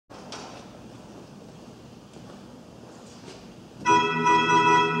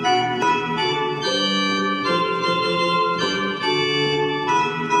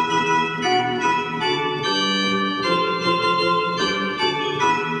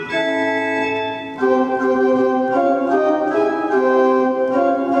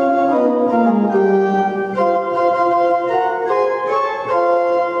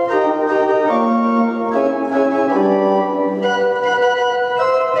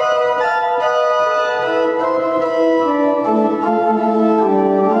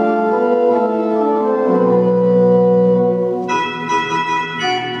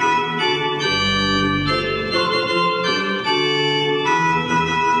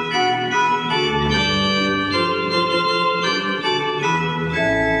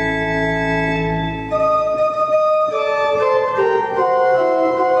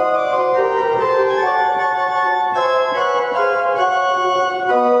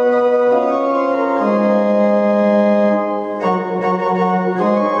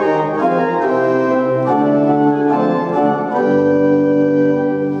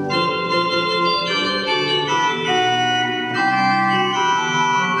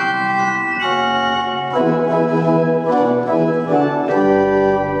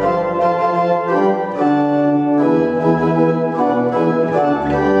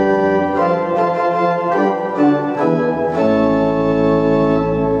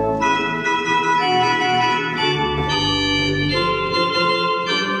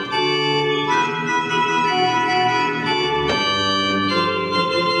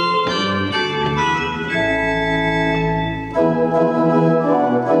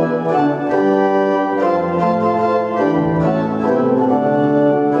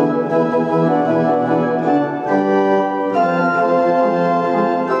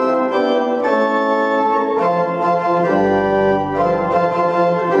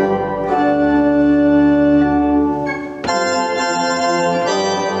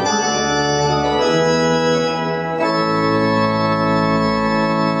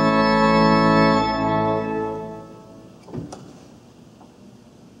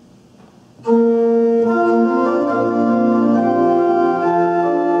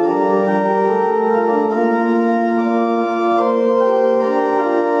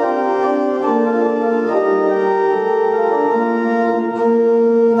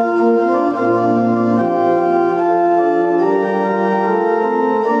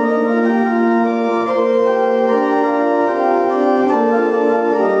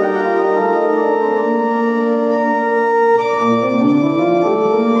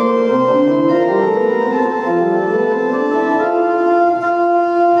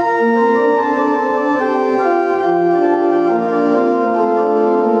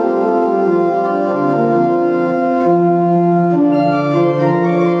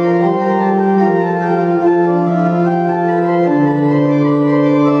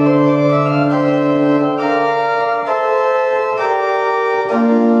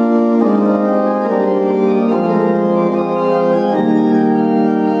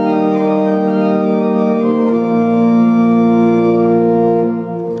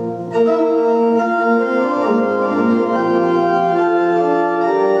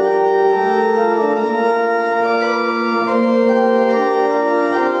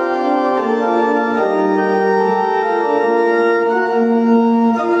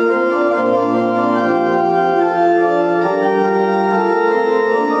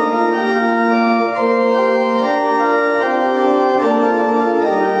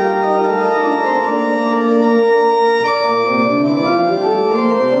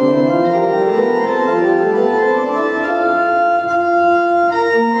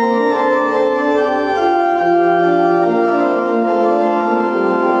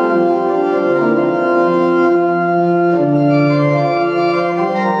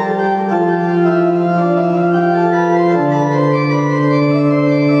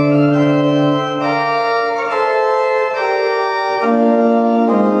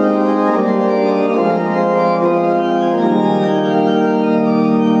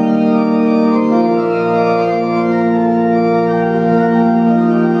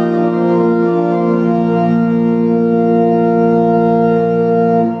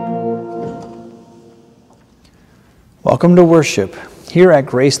Welcome to worship here at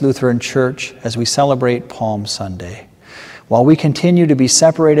Grace Lutheran Church as we celebrate Palm Sunday. While we continue to be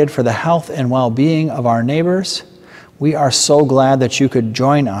separated for the health and well-being of our neighbors, we are so glad that you could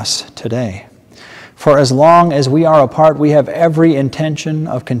join us today. For as long as we are apart, we have every intention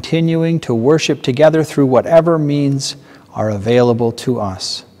of continuing to worship together through whatever means are available to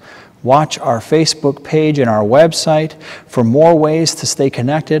us. Watch our Facebook page and our website for more ways to stay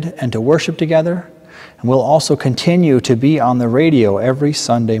connected and to worship together. And we'll also continue to be on the radio every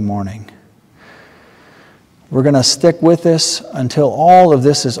Sunday morning. We're going to stick with this until all of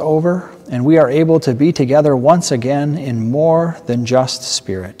this is over and we are able to be together once again in more than just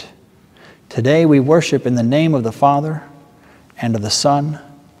spirit. Today we worship in the name of the Father, and of the Son,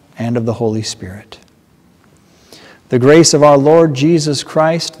 and of the Holy Spirit. The grace of our Lord Jesus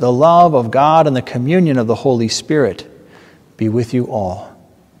Christ, the love of God, and the communion of the Holy Spirit be with you all.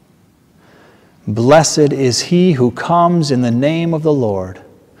 Blessed is he who comes in the name of the Lord.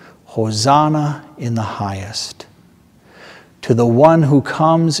 Hosanna in the highest. To the one who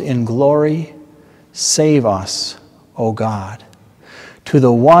comes in glory, save us, O God. To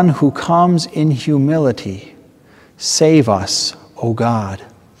the one who comes in humility, save us, O God.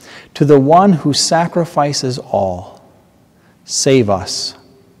 To the one who sacrifices all, save us,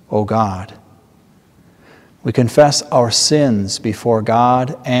 O God. We confess our sins before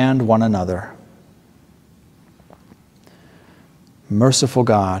God and one another. Merciful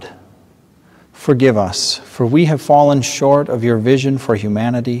God, forgive us, for we have fallen short of your vision for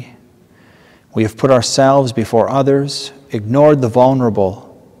humanity. We have put ourselves before others, ignored the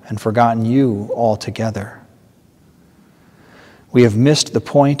vulnerable, and forgotten you altogether. We have missed the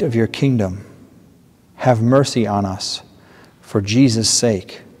point of your kingdom. Have mercy on us, for Jesus'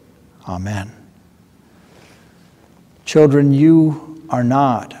 sake. Amen. Children, you are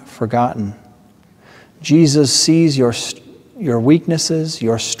not forgotten. Jesus sees your weaknesses,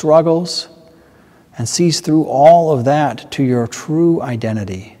 your struggles, and sees through all of that to your true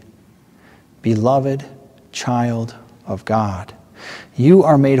identity. Beloved child of God, you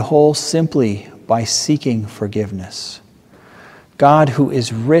are made whole simply by seeking forgiveness. God, who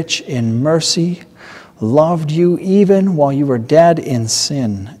is rich in mercy, loved you even while you were dead in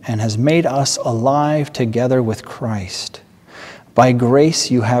sin and has made us alive together with Christ. By grace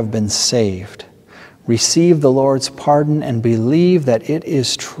you have been saved. Receive the Lord's pardon and believe that it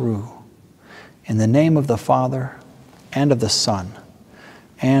is true. In the name of the Father, and of the Son,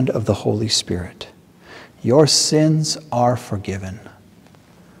 and of the Holy Spirit. Your sins are forgiven.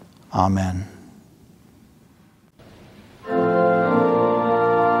 Amen.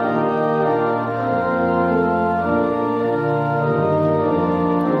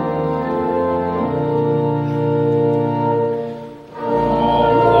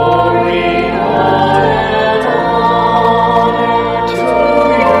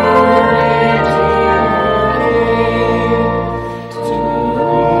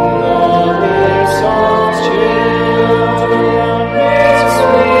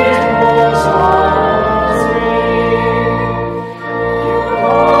 Sweet was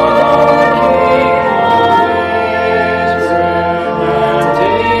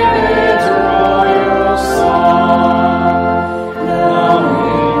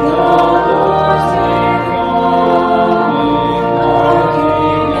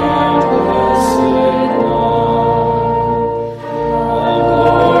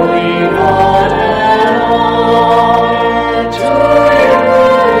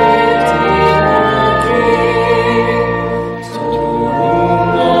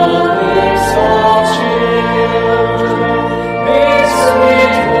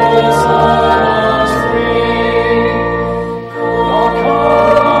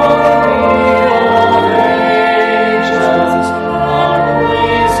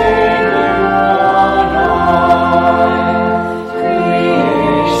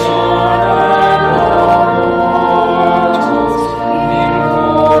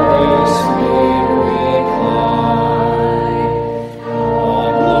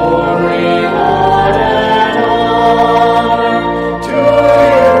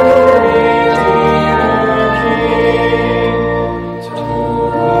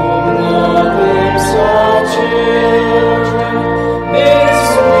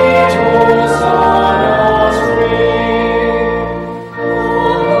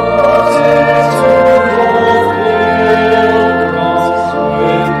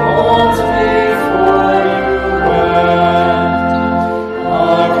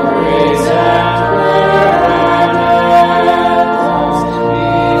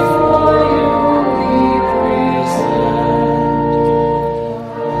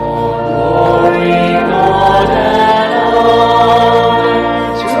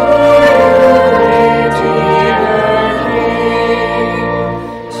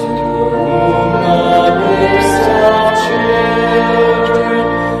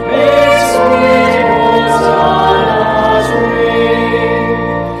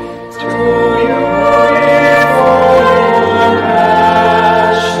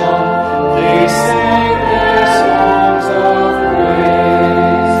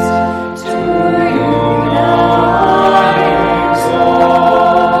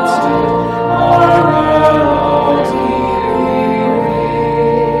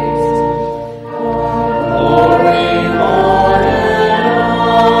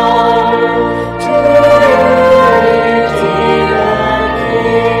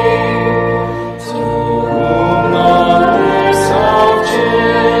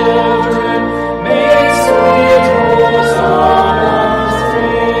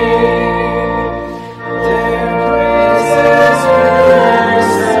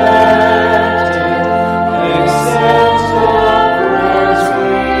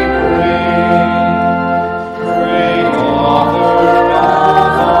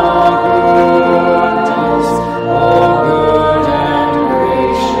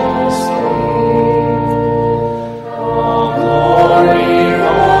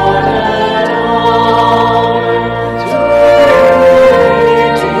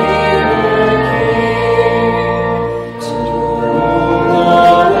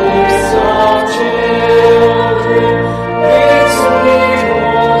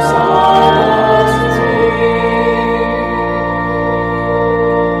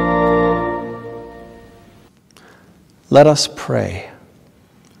Let us pray.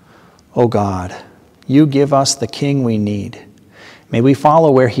 O God, you give us the King we need. May we follow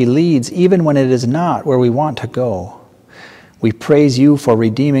where he leads, even when it is not where we want to go. We praise you for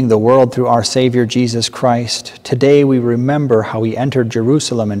redeeming the world through our Savior Jesus Christ. Today we remember how he entered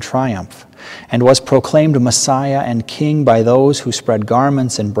Jerusalem in triumph and was proclaimed Messiah and King by those who spread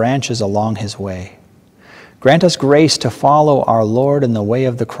garments and branches along his way. Grant us grace to follow our Lord in the way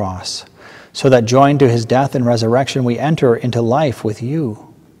of the cross, so that joined to his death and resurrection we enter into life with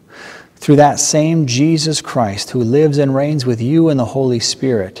you. Through that same Jesus Christ who lives and reigns with you in the Holy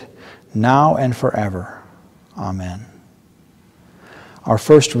Spirit, now and forever. Amen. Our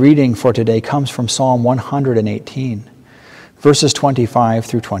first reading for today comes from Psalm 118, verses 25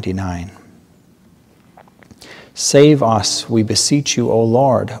 through 29. Save us, we beseech you, O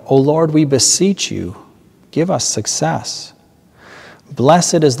Lord. O Lord, we beseech you, give us success.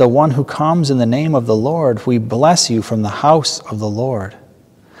 Blessed is the one who comes in the name of the Lord. We bless you from the house of the Lord.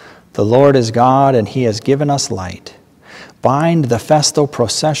 The Lord is God, and he has given us light. Bind the festal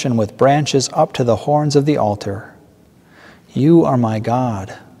procession with branches up to the horns of the altar. You are my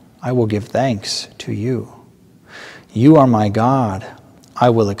God. I will give thanks to you. You are my God. I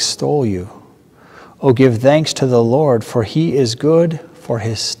will extol you. O give thanks to the Lord, for he is good, for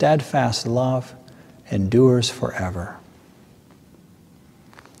his steadfast love endures forever.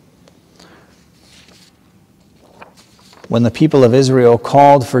 When the people of Israel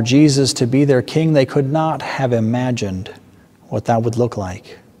called for Jesus to be their king, they could not have imagined what that would look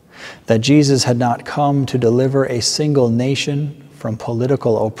like. That Jesus had not come to deliver a single nation from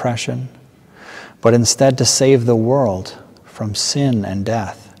political oppression, but instead to save the world from sin and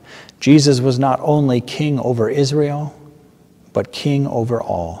death. Jesus was not only king over Israel, but king over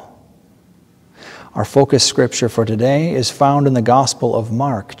all. Our focus scripture for today is found in the Gospel of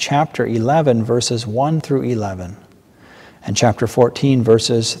Mark, chapter 11, verses 1 through 11. And chapter 14,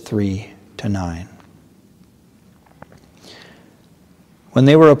 verses 3 to 9. When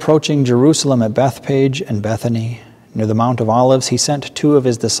they were approaching Jerusalem at Bethphage and Bethany, near the Mount of Olives, he sent 2 of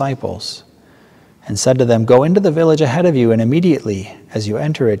his disciples and said to them, Go into the village ahead of you, and immediately as you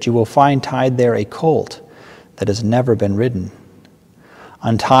enter it, you will find tied there a colt that has never been ridden.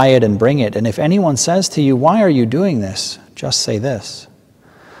 Untie it and bring it, and if anyone says to you, Why are you doing this? Just say this,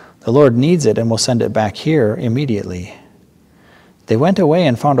 The Lord needs it and will send it back here immediately. They went away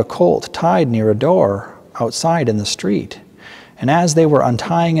and found a colt tied near a door outside in the street. And as they were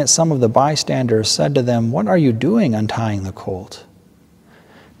untying it, some of the bystanders said to them, What are you doing untying the colt?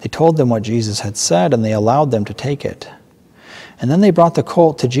 They told them what Jesus had said, and they allowed them to take it. And then they brought the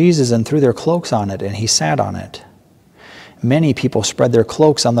colt to Jesus and threw their cloaks on it, and he sat on it. Many people spread their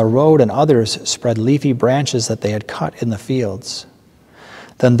cloaks on the road, and others spread leafy branches that they had cut in the fields.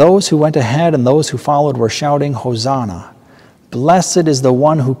 Then those who went ahead and those who followed were shouting, Hosanna! Blessed is the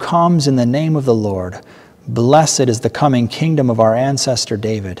one who comes in the name of the Lord. Blessed is the coming kingdom of our ancestor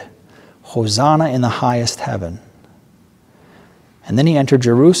David. Hosanna in the highest heaven. And then he entered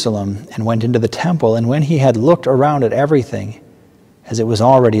Jerusalem and went into the temple, and when he had looked around at everything, as it was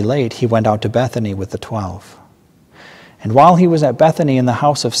already late, he went out to Bethany with the 12. And while he was at Bethany in the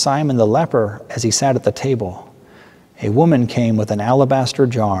house of Simon the leper, as he sat at the table, a woman came with an alabaster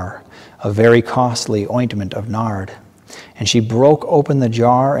jar of very costly ointment of nard. And she broke open the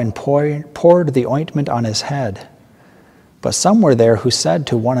jar and poured the ointment on his head. But some were there who said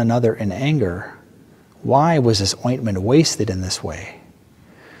to one another in anger, Why was this ointment wasted in this way?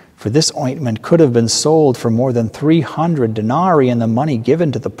 For this ointment could have been sold for more than 300 denarii and the money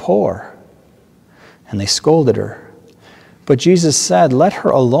given to the poor. And they scolded her. But Jesus said, Let her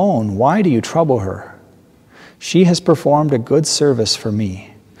alone. Why do you trouble her? She has performed a good service for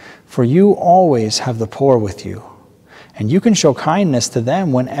me. For you always have the poor with you, and you can show kindness to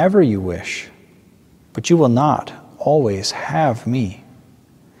them whenever you wish, but you will not always have me.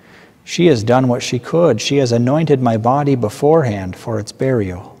 She has done what she could. She has anointed my body beforehand for its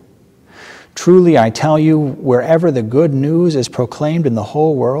burial. Truly, I tell you, wherever the good news is proclaimed in the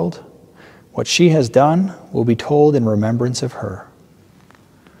whole world, what she has done will be told in remembrance of her.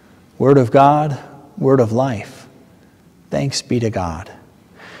 Word of God, word of life. Thanks be to God.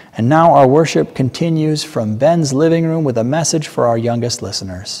 And now our worship continues from Ben's living room with a message for our youngest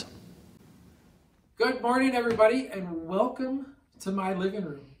listeners. Good morning, everybody, and welcome to my living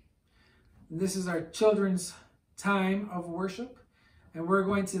room. This is our children's time of worship, and we're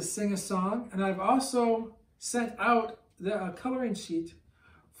going to sing a song. And I've also sent out a coloring sheet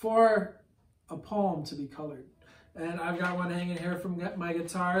for a poem to be colored. And I've got one hanging here from my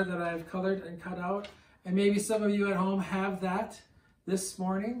guitar that I've colored and cut out. And maybe some of you at home have that this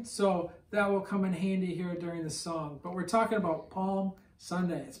morning, so that will come in handy here during the song. But we're talking about Palm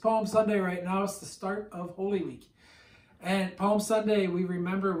Sunday. It's Palm Sunday right now. It's the start of Holy Week. And Palm Sunday, we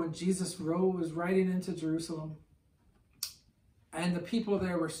remember when Jesus was riding into Jerusalem. And the people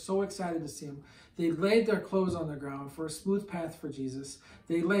there were so excited to see him. They laid their clothes on the ground for a smooth path for Jesus.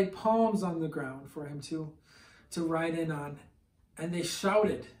 They laid palms on the ground for him to ride in on. And they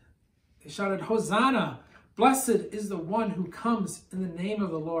shouted. They shouted, Hosanna! Blessed is the one who comes in the name of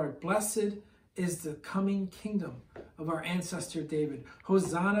the Lord. Blessed is the coming kingdom of our ancestor David.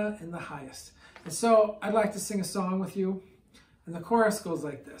 Hosanna in the highest. And so I'd like to sing a song with you. And the chorus goes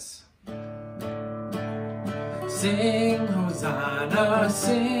like this. Sing Hosanna,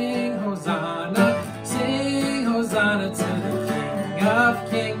 sing Hosanna, sing Hosanna to the King of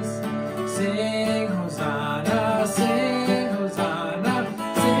Kings. Sing Hosanna, sing Hosanna,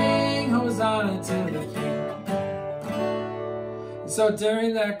 sing Hosanna to the King. So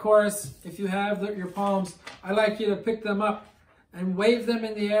during that chorus, if you have your palms, I'd like you to pick them up and wave them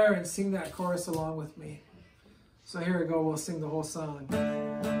in the air and sing that chorus along with me. So here we go, we'll sing the whole song.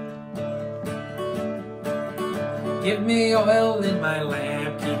 Give me oil in my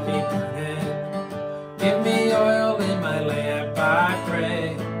lamp, keep me burning. Give me oil in my lamp, I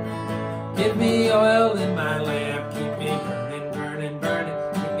pray. Give me oil in my lamp, keep me burning, burning, burning.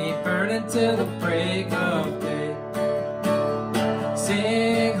 Keep me burning till the break of day.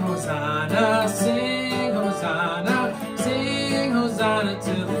 Sing Hosanna, sing Hosanna, sing Hosanna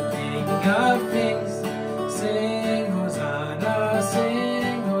to the King of Kings. Sing Hosanna,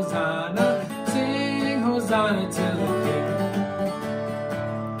 sing Hosanna, sing Hosanna to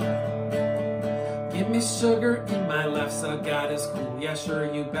sugar in my lefse, God is cool, yeah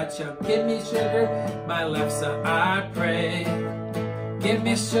sure you betcha. Give me sugar, my lefse, I pray. Give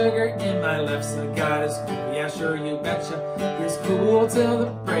me sugar in my lefse, God is cool, yeah sure you betcha. He's cool till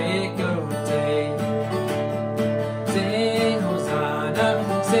the break of day. Sing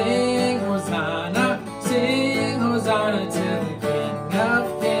Hosanna, sing Hosanna, sing Hosanna to the King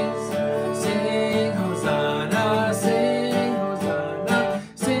of Kings. Sing Hosanna, sing Hosanna,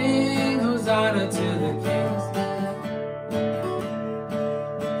 sing Hosanna to the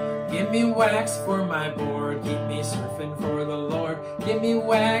Give me wax for my board, keep me surfing for the Lord. Give me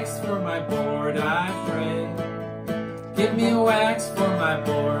wax for my board, I pray. Give me wax for my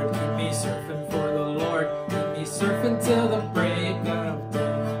board, keep me surfing for the Lord. Keep me surfing till the break of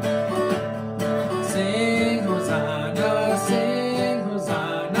day. Sing Hosanna, sing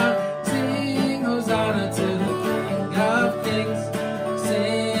Hosanna, sing Hosanna to the King of Kings.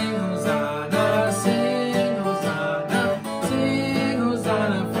 Sing Hosanna, sing Hosanna, sing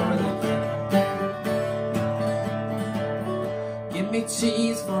Hosanna for the Give me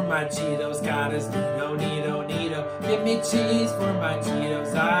cheese for my Cheetos, God is neato, neato, neato. Give me cheese for my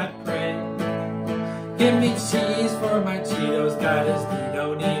Cheetos, I pray. Give me cheese for my Cheetos, God is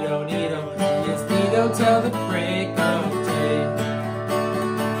neato, neato, neato. It's neato till the break of day.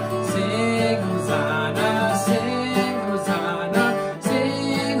 Sing Hosanna, sing Hosanna,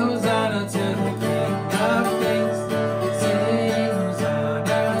 sing Hosanna to the King of Kings. Sing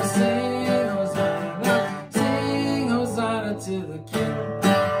Hosanna, sing Hosanna, sing Hosanna to the King.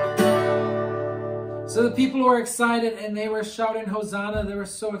 So the people were excited and they were shouting Hosanna. They were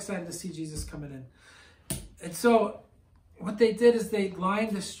so excited to see Jesus coming in. And so what they did is they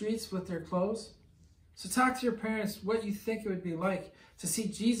lined the streets with their clothes. So talk to your parents what you think it would be like to see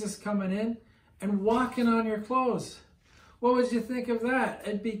Jesus coming in and walking on your clothes. What would you think of that?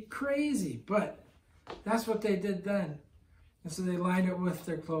 It'd be crazy, but that's what they did then. And so they lined it with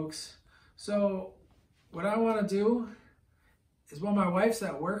their cloaks. So what I want to do is while my wife's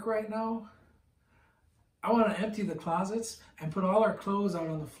at work right now, I want to empty the closets and put all our clothes out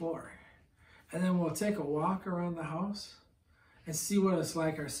on the floor. And then we'll take a walk around the house and see what it's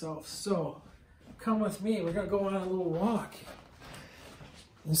like ourselves. So come with me. We're going to go on a little walk.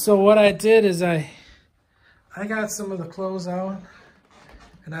 And so what I did is I got some of the clothes out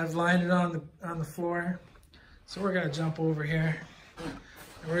and I've lined it on the floor. So we're going to jump over here.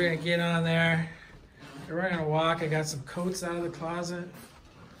 And we're going to get on there. And we're going to walk. I got some coats out of the closet.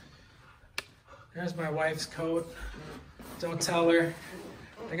 There's my wife's coat. Don't tell her.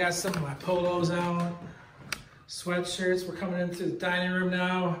 I got some of my polos out, sweatshirts. We're coming into the dining room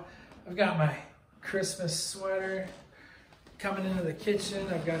now. I've got my Christmas sweater. Coming into the kitchen,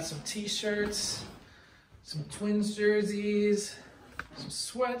 I've got some t-shirts, some Twins jerseys, some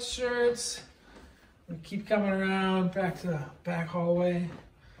sweatshirts. We keep coming around back to the back hallway.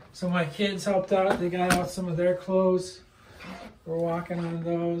 So my kids helped out. They got out some of their clothes. We're walking on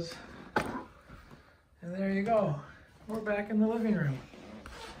those. And there you go. We're back in the living room.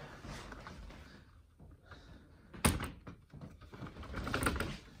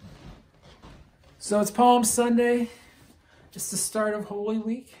 So it's Palm Sunday. It's the start of Holy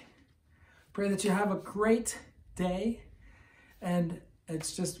Week. Pray that you have a great day, and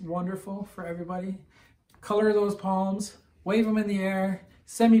it's just wonderful for everybody. Color those palms, wave them in the air,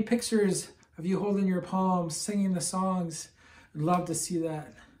 send me pictures of you holding your palms, singing the songs. I'd love to see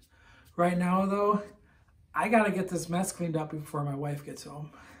that. Right now though, I gotta get this mess cleaned up before my wife gets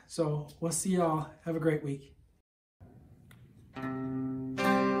home. So we'll see y'all. Have a great week.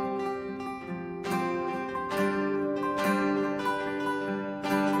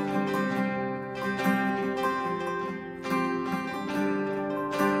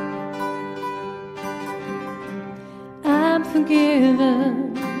 I'm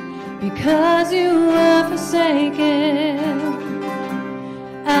forgiven because you were forsaken.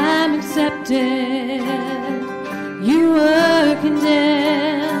 I'm accepted, you were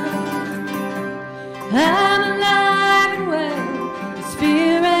condemned. I'm alive and well, the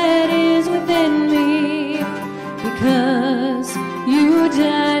Spirit is within me, because you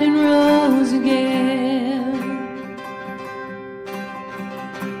died and rose again.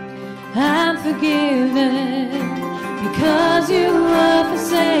 I'm forgiven because you were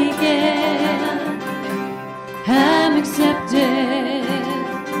forsaken. I'm accepted,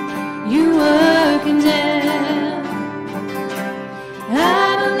 you were condemned.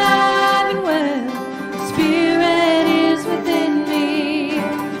 I'm alive and well, the Spirit is within me,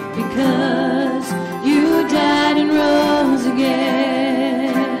 because you died and rose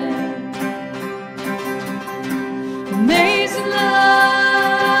again. Amazing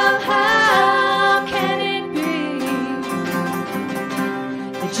love, how can it be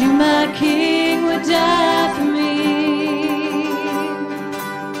that you, my King, would die for me?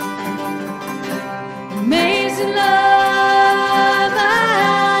 Amazing love,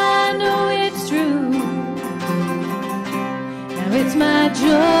 I know it's true. Now it's my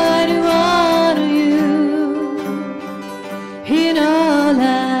joy to honor you. In all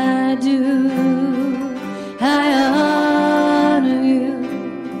I do, I honor you.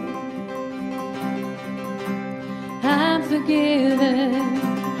 I'm forgiven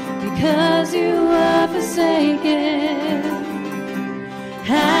because you were forsaken.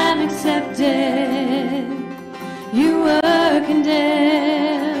 I'm accepted, you were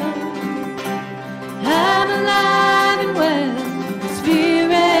condemned. I'm alive and well, the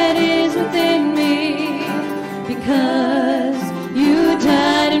Spirit is within me, because you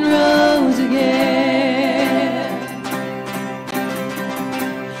died and rose again.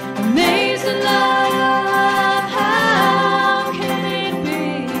 Amazing love, how can it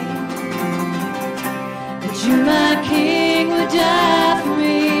be that you, my King, would die for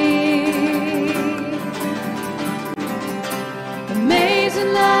me?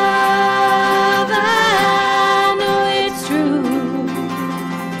 Amazing love, I know it's true.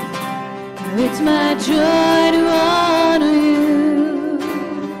 Now it's my joy to honor you.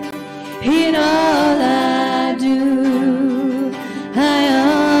 In all I do, I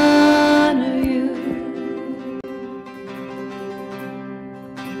honor you.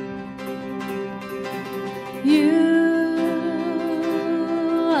 You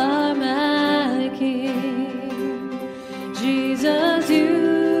are my King, Jesus, you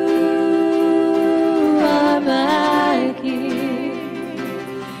are my King,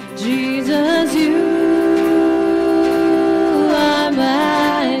 Jesus, you are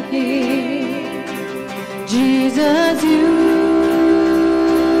my King, Jesus, you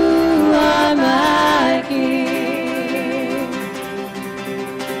are my King.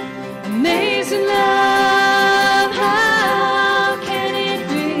 Amazing love, how can it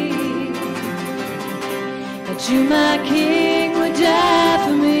be that you, my King, would die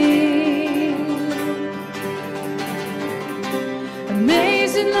for me?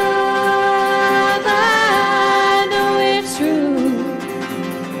 Amazing love, I know it's true.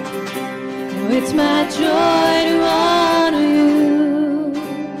 Now it's my joy to honor you.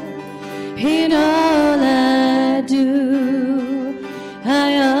 In all I do,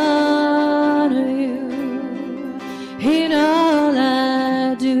 I honor you. In all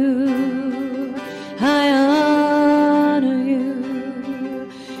I do, I honor you.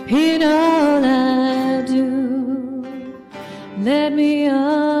 In all I do, let me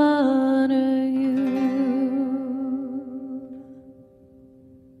honor you.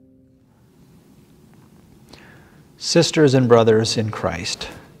 Sisters and brothers in Christ,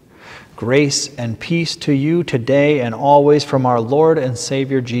 grace and peace to you today and always from our Lord and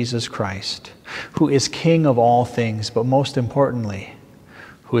Savior Jesus Christ, who is King of all things, but most importantly,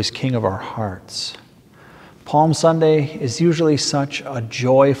 who is King of our hearts. Palm Sunday is usually such a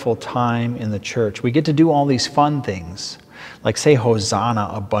joyful time in the church. We get to do all these fun things, like say Hosanna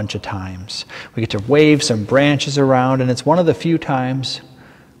a bunch of times. We get to wave some branches around, and it's one of the few times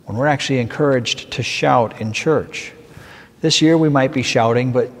when we're actually encouraged to shout in church. This year we might be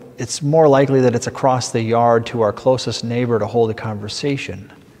shouting, but it's more likely that it's across the yard to our closest neighbor to hold a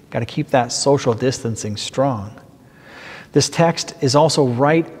conversation. Got to keep that social distancing strong. This text is also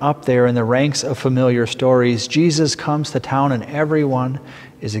right up there in the ranks of familiar stories. Jesus comes to town and everyone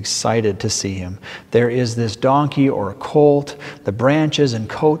is excited to see him. There is this donkey or a colt, the branches and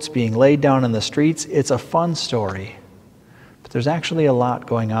coats being laid down in the streets. It's a fun story. But there's actually a lot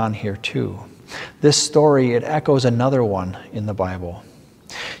going on here too. This story, it echoes another one in the Bible.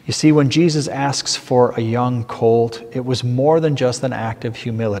 You see, when Jesus asks for a young colt, it was more than just an act of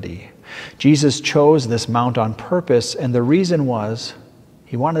humility. Jesus chose this mount on purpose, and the reason was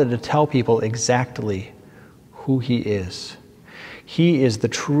he wanted to tell people exactly who he is. He is the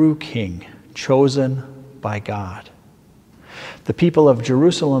true king, chosen by God. The people of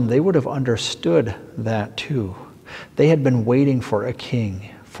Jerusalem, they would have understood that too. They had been waiting for a king,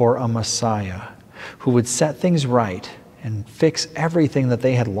 for a Messiah, who would set things right and fix everything that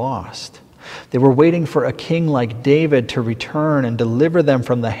they had lost. They were waiting for a king like David to return and deliver them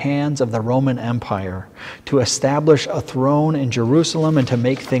from the hands of the Roman Empire, to establish a throne in Jerusalem and to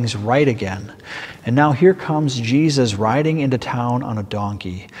make things right again. And now here comes Jesus riding into town on a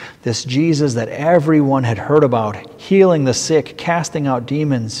donkey. This Jesus that everyone had heard about, healing the sick, casting out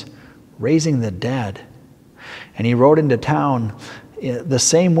demons, raising the dead. And he rode into town the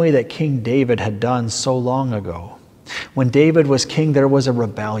same way that King David had done so long ago. When David was king, there was a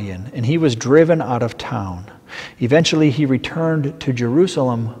rebellion, and he was driven out of town. Eventually, he returned to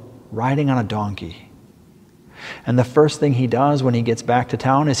Jerusalem riding on a donkey. And the first thing he does when he gets back to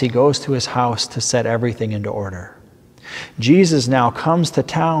town is he goes to his house to set everything into order. Jesus now comes to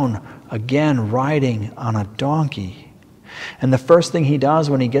town again riding on a donkey. And the first thing he does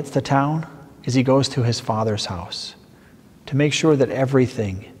when he gets to town is he goes to his Father's house to make sure that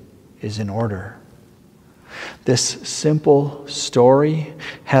everything is in order. This simple story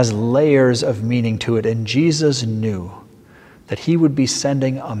has layers of meaning to it, and Jesus knew that he would be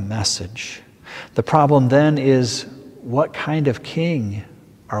sending a message. The problem then is, what kind of king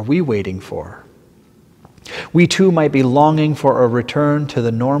are we waiting for? We too might be longing for a return to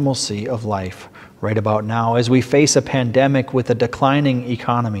the normalcy of life right about now as we face a pandemic with a declining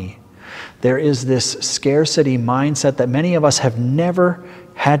economy. There is this scarcity mindset that many of us have never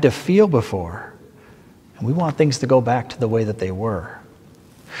had to feel before. We want things to go back to the way that they were.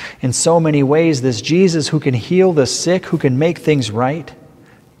 In so many ways, this Jesus who can heal the sick, who can make things right,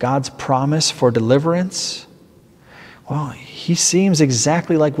 God's promise for deliverance, well, he seems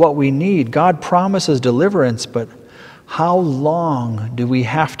exactly like what we need. God promises deliverance, but how long do we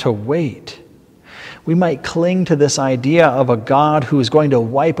have to wait? We might cling to this idea of a God who is going to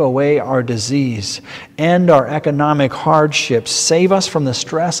wipe away our disease, end our economic hardships, save us from the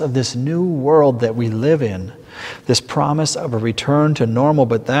stress of this new world that we live in. This promise of a return to normal,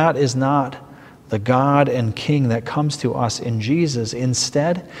 but that is not the God and King that comes to us in Jesus.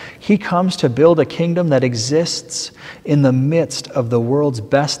 Instead, he comes to build a kingdom that exists in the midst of the world's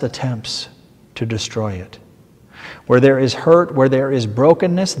best attempts to destroy it. Where there is hurt, where there is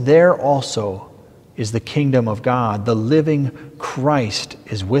brokenness, there also is the kingdom of God. The living Christ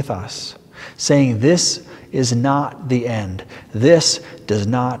is with us, saying this is not the end. This does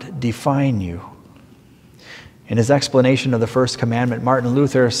not define you. In his explanation of the first commandment, Martin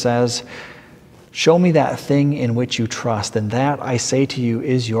Luther says, "Show me that thing in which you trust, and that, I say to you,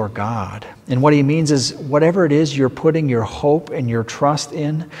 is your God." And what he means is, whatever it is you're putting your hope and your trust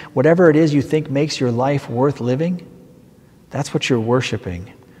in, whatever it is you think makes your life worth living, that's what you're worshiping.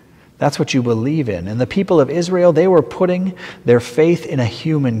 That's what you believe in. And the people of Israel, they were putting their faith in a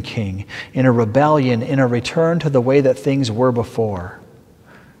human king, in a rebellion, in a return to the way that things were before.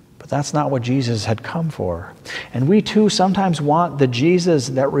 But that's not what Jesus had come for. And we too sometimes want the Jesus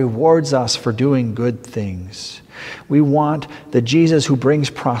that rewards us for doing good things. We want the Jesus who brings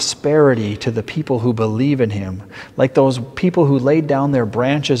prosperity to the people who believe in him. Like those people who laid down their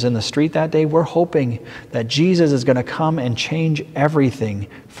branches in the street that day, we're hoping that Jesus is going to come and change everything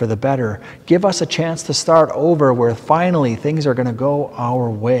for the better. Give us a chance to start over where finally things are going to go our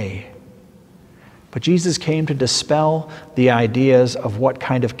way. But Jesus came to dispel the ideas of what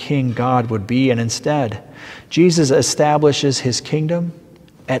kind of king God would be, and instead, Jesus establishes his kingdom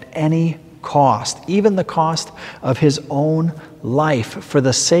at any cost, even the cost of his own life for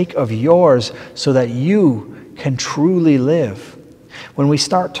the sake of yours, so that you can truly live. When we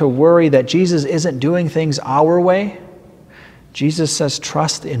start to worry that Jesus isn't doing things our way, Jesus says,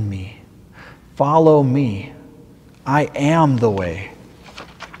 trust in me. Follow me. I am the way.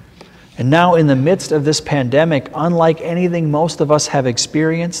 And now in the midst of this pandemic, unlike anything most of us have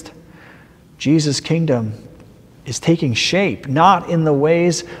experienced, Jesus' kingdom is taking shape, not in the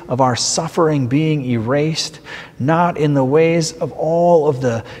ways of our suffering being erased, not in the ways of all of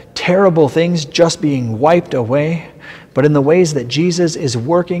the terrible things just being wiped away, but in the ways that Jesus is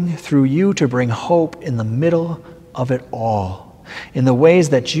working through you to bring hope in the middle of it all, in the ways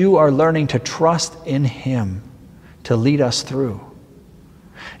that you are learning to trust in Him to lead us through.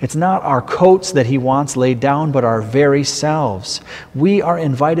 It's not our coats that He wants laid down, but our very selves. We are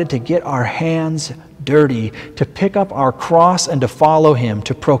invited to get our hands dirty, to pick up our cross and to follow Him,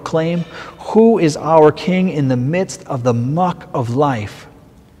 to proclaim who is our King in the midst of the muck of life,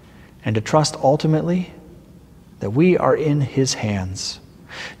 and to trust ultimately that we are in His hands.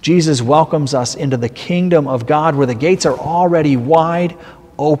 Jesus welcomes us into the kingdom of God where the gates are already wide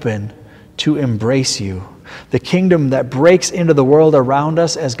open to embrace you. The kingdom that breaks into the world around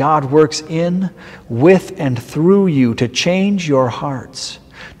us as God works in, with, and through you to change your hearts,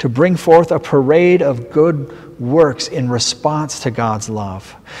 to bring forth a parade of good works in response to God's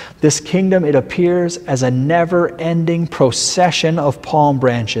love. This kingdom, it appears as a never-ending procession of palm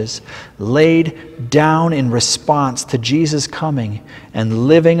branches laid down in response to Jesus coming and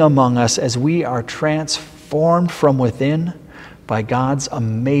living among us as we are transformed from within by God's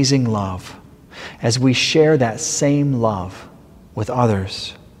amazing love, as we share that same love with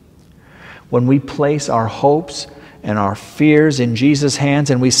others. When we place our hopes and our fears in Jesus' hands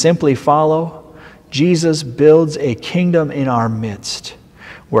and we simply follow, Jesus builds a kingdom in our midst,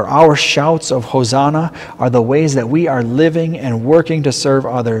 where our shouts of Hosanna are the ways that we are living and working to serve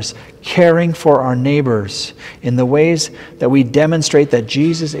others, caring for our neighbors, in the ways that we demonstrate that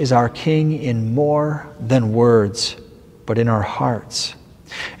Jesus is our King in more than words, but in our hearts.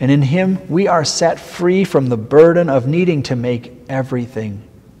 And in Him, we are set free from the burden of needing to make everything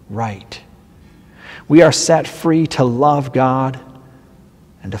right. We are set free to love God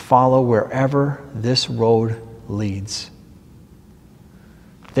and to follow wherever this road leads.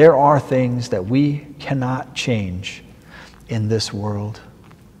 There are things that we cannot change in this world,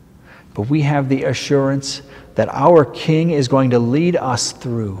 but we have the assurance that our King is going to lead us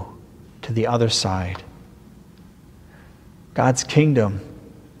through to the other side. God's kingdom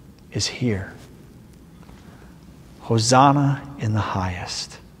is here. Hosanna in the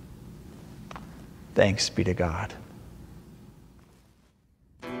highest. Thanks be to God.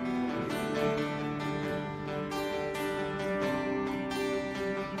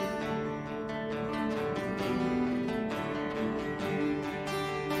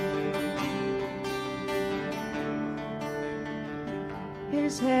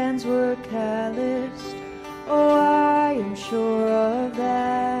 His hands were calloused, oh, I am sure of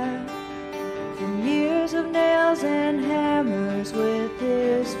that. From years of nails and hammers with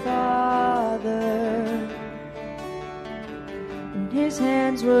his father. And his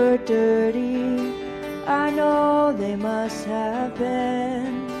hands were dirty, I know they must have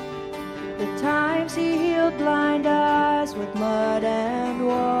been. The times he healed blind eyes with mud and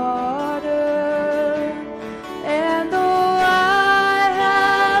water. And though I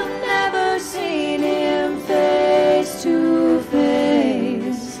have never seen him face to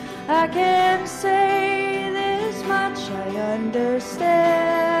face, I can say this much I understand.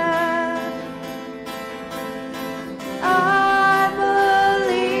 I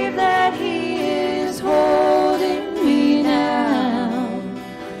believe that he is holding me now,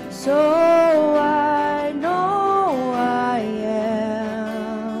 so I know I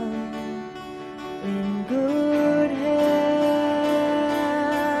am in good hands.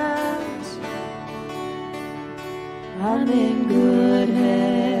 I'm in good hands.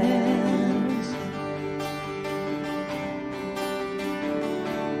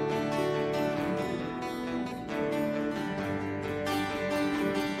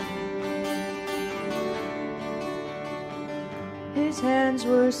 His hands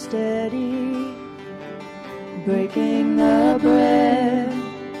were steady, breaking the bread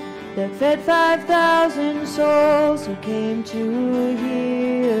that fed 5,000 souls who came to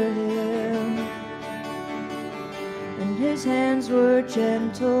hear him. And his hands were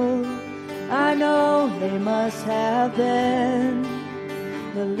gentle, I know they must have been.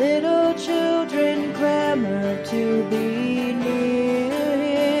 The little children clamor to be near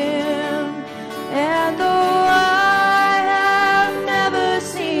him. And though I have never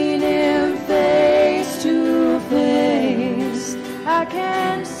seen him face to face, I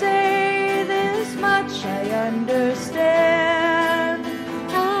can say this much I understand.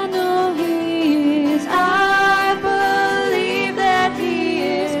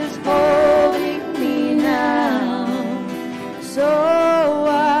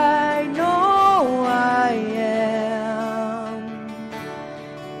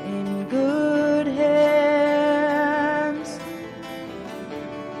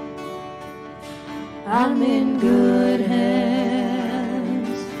 I'm in good hands.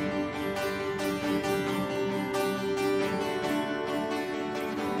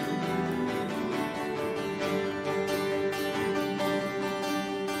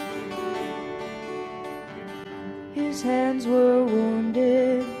 His hands were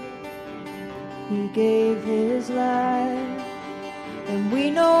wounded, he gave his life, and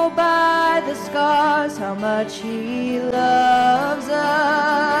we know by the scars how much he loves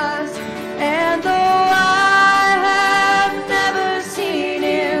us. And though I have never seen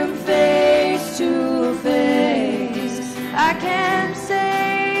him face to face, I can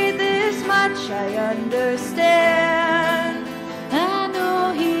say this much I understand. I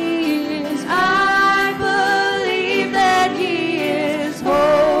know he is. I believe that he is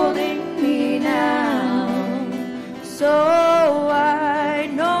holding me now. So I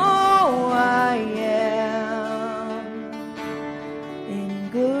know I am in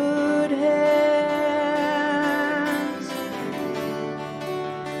good hands.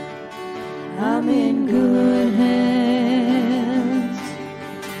 I'm in good hands.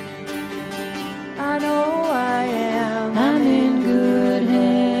 I know I am. I'm in good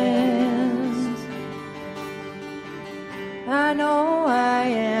hands. I know I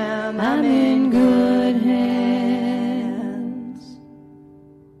am. I'm in good hands.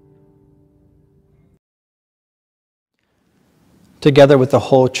 Together with the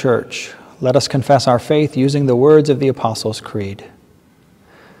whole church, let us confess our faith using the words of the Apostles' Creed.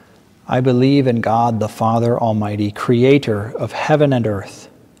 I believe in God the Father Almighty, creator of heaven and earth.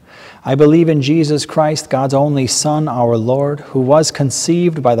 I believe in Jesus Christ, God's only Son, our Lord, who was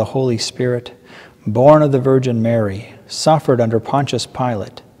conceived by the Holy Spirit, born of the Virgin Mary, suffered under Pontius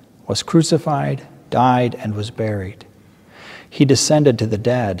Pilate, was crucified, died, and was buried. He descended to the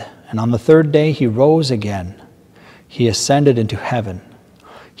dead, and on the third day he rose again. He ascended into heaven.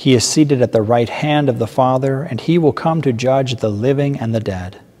 He is seated at the right hand of the Father, and he will come to judge the living and the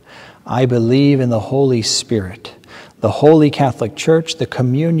dead. I believe in the Holy Spirit, the Holy Catholic Church, the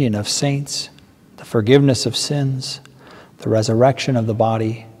communion of saints, the forgiveness of sins, the resurrection of the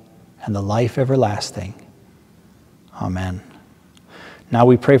body, and the life everlasting. Amen. Now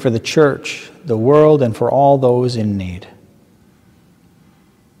we pray for the church, the world, and for all those in need.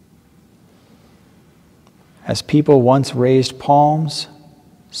 As people once raised palms,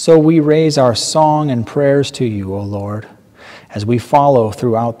 so we raise our song and prayers to you, O Lord, as we follow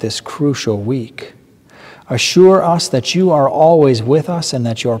throughout this crucial week. Assure us that you are always with us and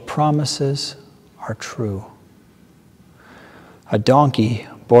that your promises are true. A donkey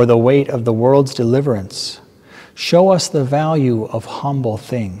bore the weight of the world's deliverance. Show us the value of humble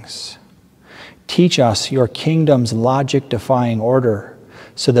things. Teach us your kingdom's logic-defying order,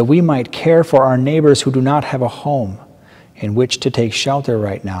 so that we might care for our neighbors who do not have a home in which to take shelter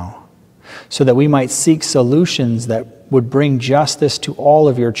right now, so that we might seek solutions that would bring justice to all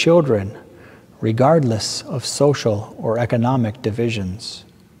of your children, regardless of social or economic divisions.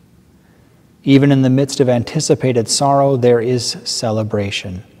 Even in the midst of anticipated sorrow, there is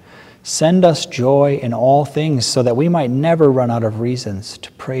celebration. Send us joy in all things, so that we might never run out of reasons to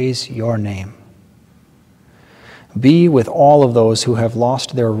praise your name. Be with all of those who have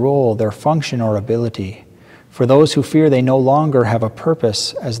lost their role, their function, or ability, for those who fear they no longer have a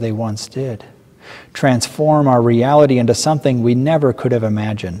purpose as they once did. Transform our reality into something we never could have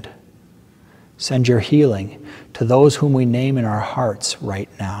imagined. Send your healing to those whom we name in our hearts right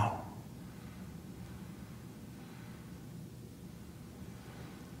now.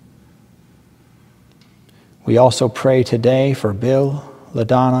 We also pray today for Bill,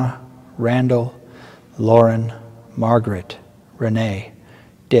 LaDonna, Randall, Lauren, Margaret, Renee,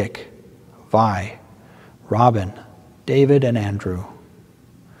 Dick, Vi, Robin, David, and Andrew.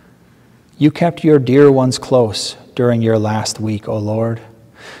 You kept your dear ones close during your last week, O Lord.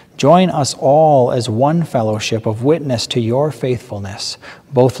 Join us all as one fellowship of witness to your faithfulness,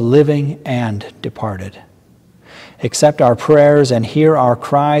 both living and departed. Accept our prayers and hear our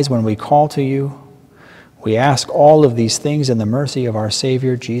cries when we call to you. We ask all of these things in the mercy of our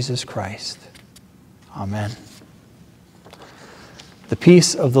Savior, Jesus Christ. Amen. The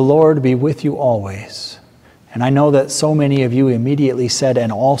peace of the Lord be with you always. And I know that so many of you immediately said,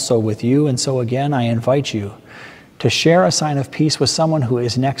 and also with you, and so again I invite you to share a sign of peace with someone who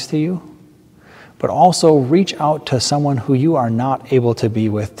is next to you, but also reach out to someone who you are not able to be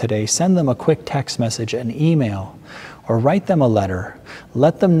with today. Send them a quick text message, an email, or write them a letter.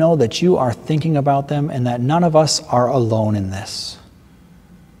 Let them know that you are thinking about them and that none of us are alone in this.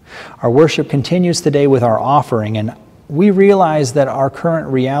 Our worship continues today with our offering, and we realize that our current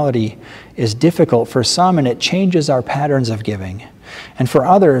reality is difficult for some and it changes our patterns of giving. And for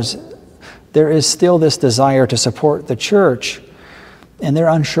others, there is still this desire to support the church, and they're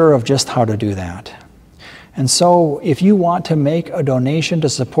unsure of just how to do that. And so if you want to make a donation to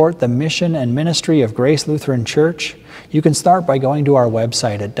support the mission and ministry of Grace Lutheran Church, you can start by going to our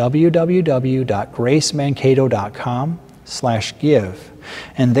website at www.gracemankato.com/give.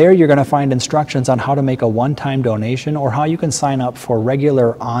 And there you're going to find instructions on how to make a one-time donation or how you can sign up for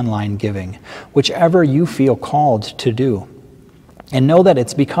regular online giving, whichever you feel called to do. And know that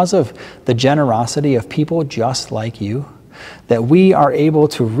it's because of the generosity of people just like you that we are able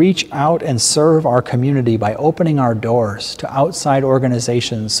to reach out and serve our community by opening our doors to outside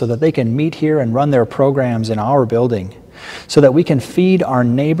organizations so that they can meet here and run their programs in our building, so that we can feed our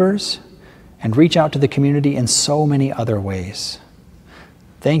neighbors and reach out to the community in so many other ways.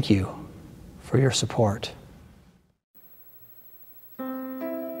 Thank you for your support.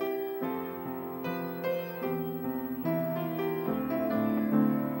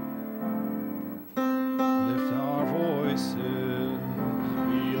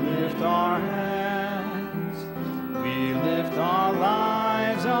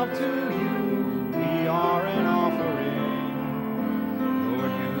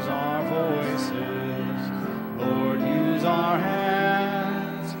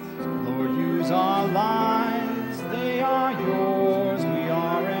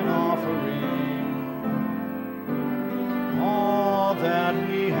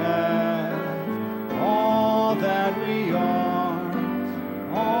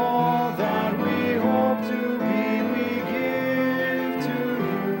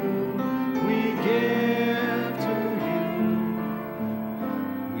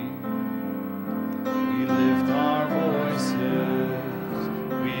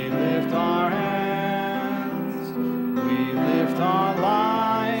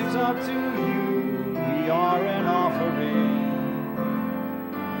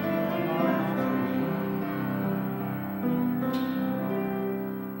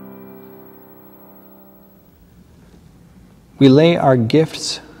 We lay our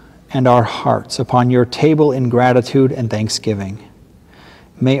gifts and our hearts upon your table in gratitude and thanksgiving.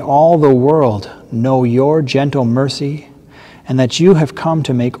 May all the world know your gentle mercy and that you have come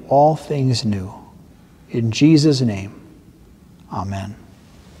to make all things new. In Jesus' name, amen.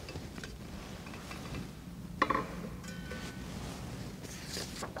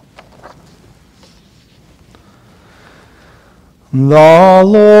 The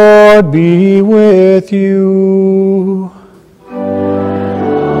Lord be with you.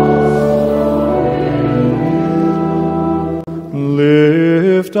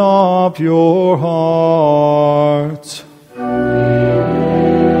 Lift up your hearts.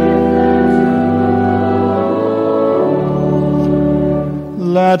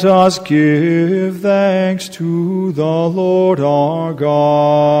 Let us give thanks to the Lord our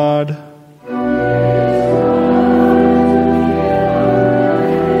God.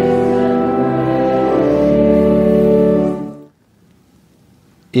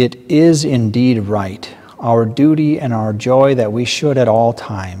 It is indeed right, our duty and our joy, that we should at all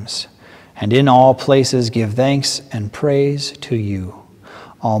times and in all places give thanks and praise to you,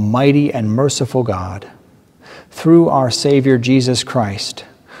 Almighty and merciful God, through our Savior Jesus Christ,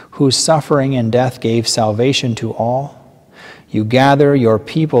 whose suffering and death gave salvation to all. You gather your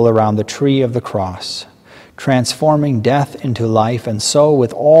people around the tree of the cross, transforming death into life, and so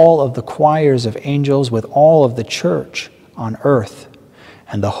with all of the choirs of angels, with all of the church on earth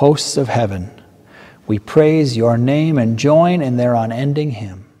and the hosts of heaven, we praise your name and join in their unending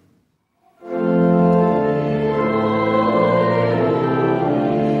hymn.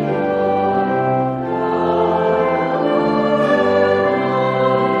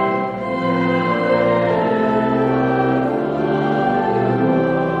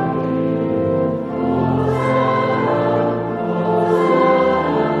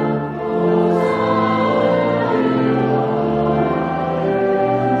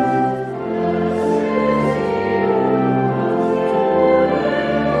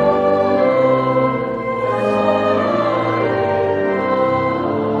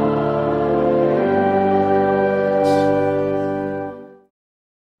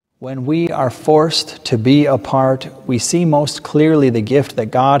 When we are forced to be apart, we see most clearly the gift that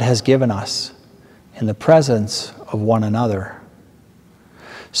God has given us in the presence of one another.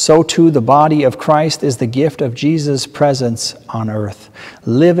 So too the body of Christ is the gift of Jesus' presence on earth,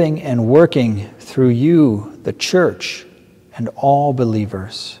 living and working through you, the church, and all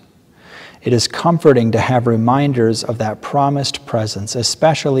believers. It is comforting to have reminders of that promised presence,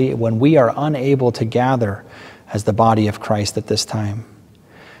 especially when we are unable to gather as the body of Christ at this time.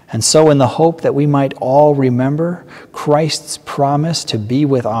 And so in the hope that we might all remember Christ's promise to be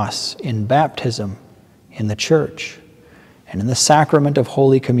with us in baptism, in the church, and in the sacrament of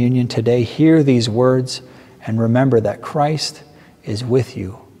Holy Communion today, hear these words and remember that Christ is with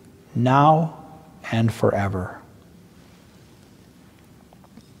you now and forever.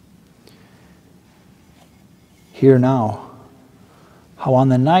 Hear now how on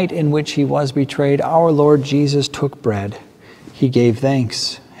the night in which he was betrayed, our Lord Jesus took bread. He gave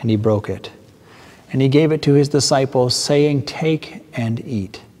thanks and he broke it. And he gave it to his disciples, saying, "Take and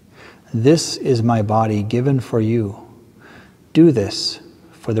eat. This is my body given for you. Do this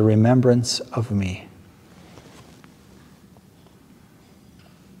for the remembrance of me."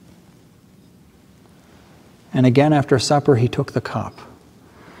 And again after supper he took the cup.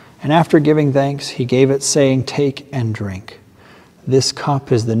 And after giving thanks, he gave it, saying, "Take and drink. This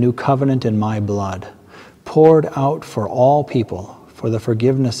cup is the new covenant in my blood, poured out for all people for the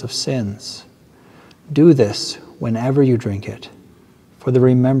forgiveness of sins. Do this whenever you drink it, for the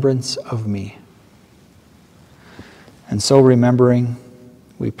remembrance of me." And so remembering,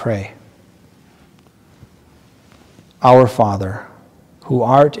 we pray. Our Father, who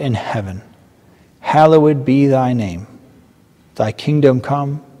art in heaven, hallowed be thy name. Thy kingdom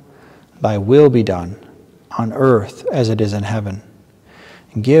come, thy will be done, on earth as it is in heaven.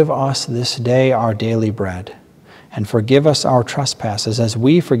 Give us this day our daily bread, and forgive us our trespasses as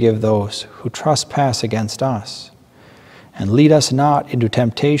we forgive those who trespass against us. And lead us not into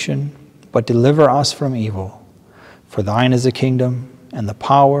temptation, but deliver us from evil. For thine is the kingdom, and the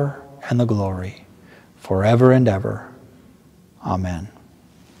power, and the glory, forever and ever. Amen.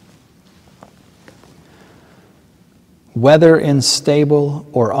 Whether in stable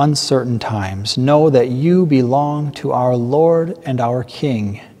or uncertain times, know that you belong to our Lord and our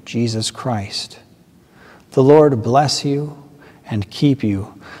King, Jesus Christ. The Lord bless you and keep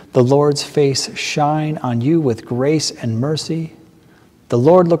you. The Lord's face shine on you with grace and mercy. The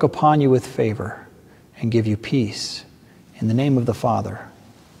Lord look upon you with favor and give you peace. In the name of the Father,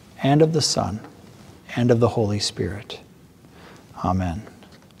 and of the Son, and of the Holy Spirit. Amen.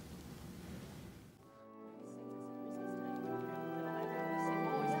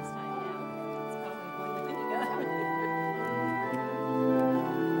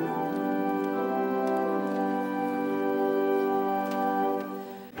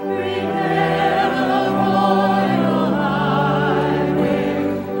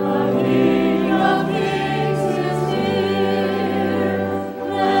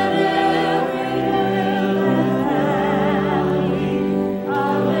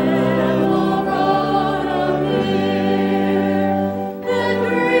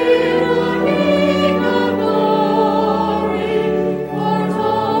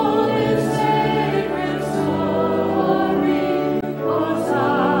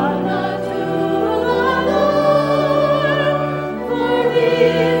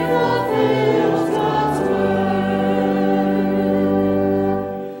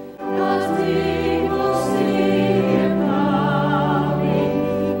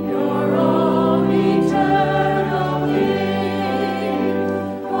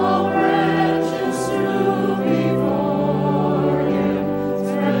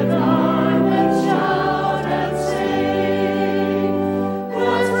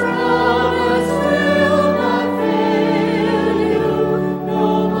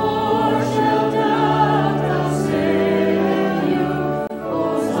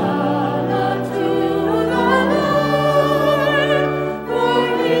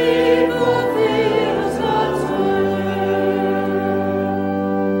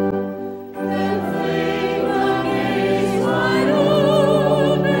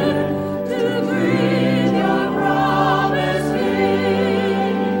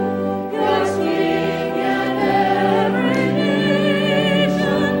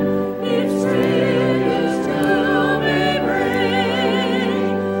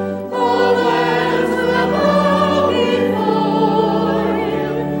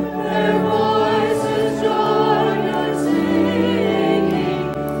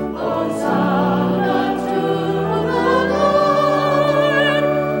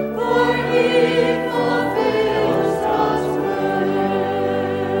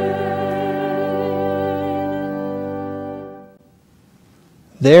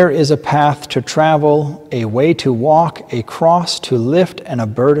 There is a path to travel, a way to walk, a cross to lift, and a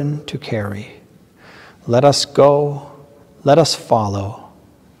burden to carry. Let us go, let us follow,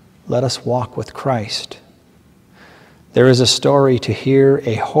 let us walk with Christ. There is a story to hear,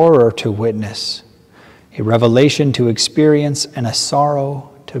 a horror to witness, a revelation to experience, and a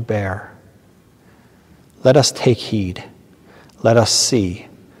sorrow to bear. Let us take heed, let us see,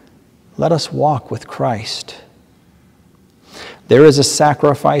 Let us walk with Christ. There is a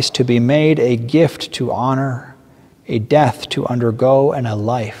sacrifice to be made, a gift to honor, a death to undergo, and a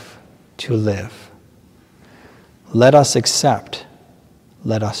life to live. Let us accept.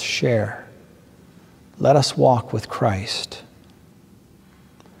 Let us share. Let us walk with Christ.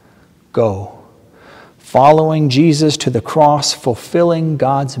 Go, following Jesus to the cross, fulfilling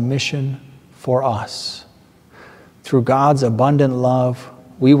God's mission for us. Through God's abundant love,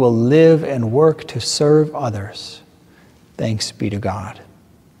 we will live and work to serve others. Thanks be to God.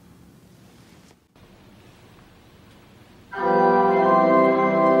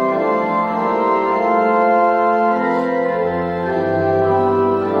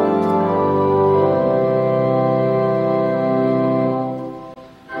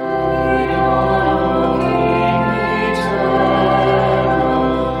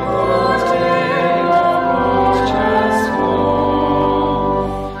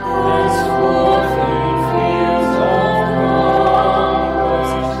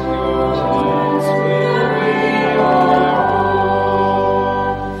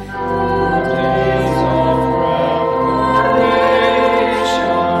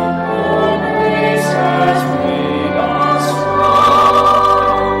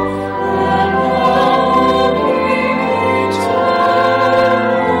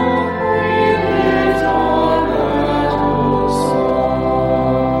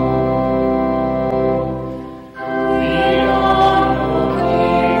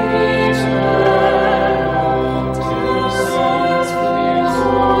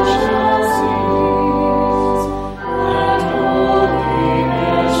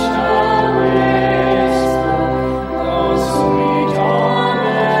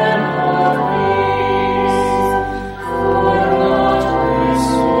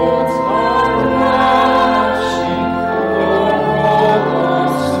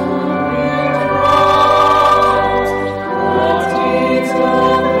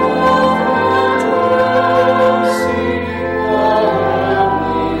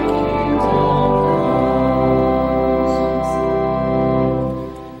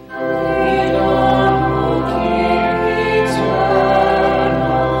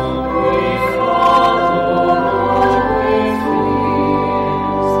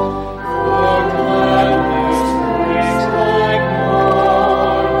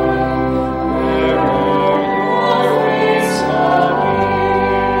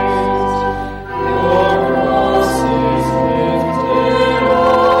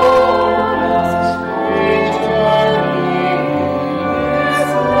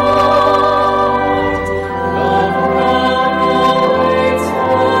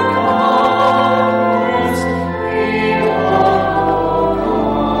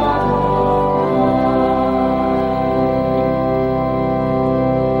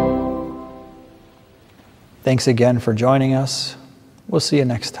 Thanks again for joining us. We'll see you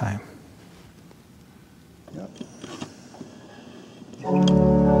next time. Yep.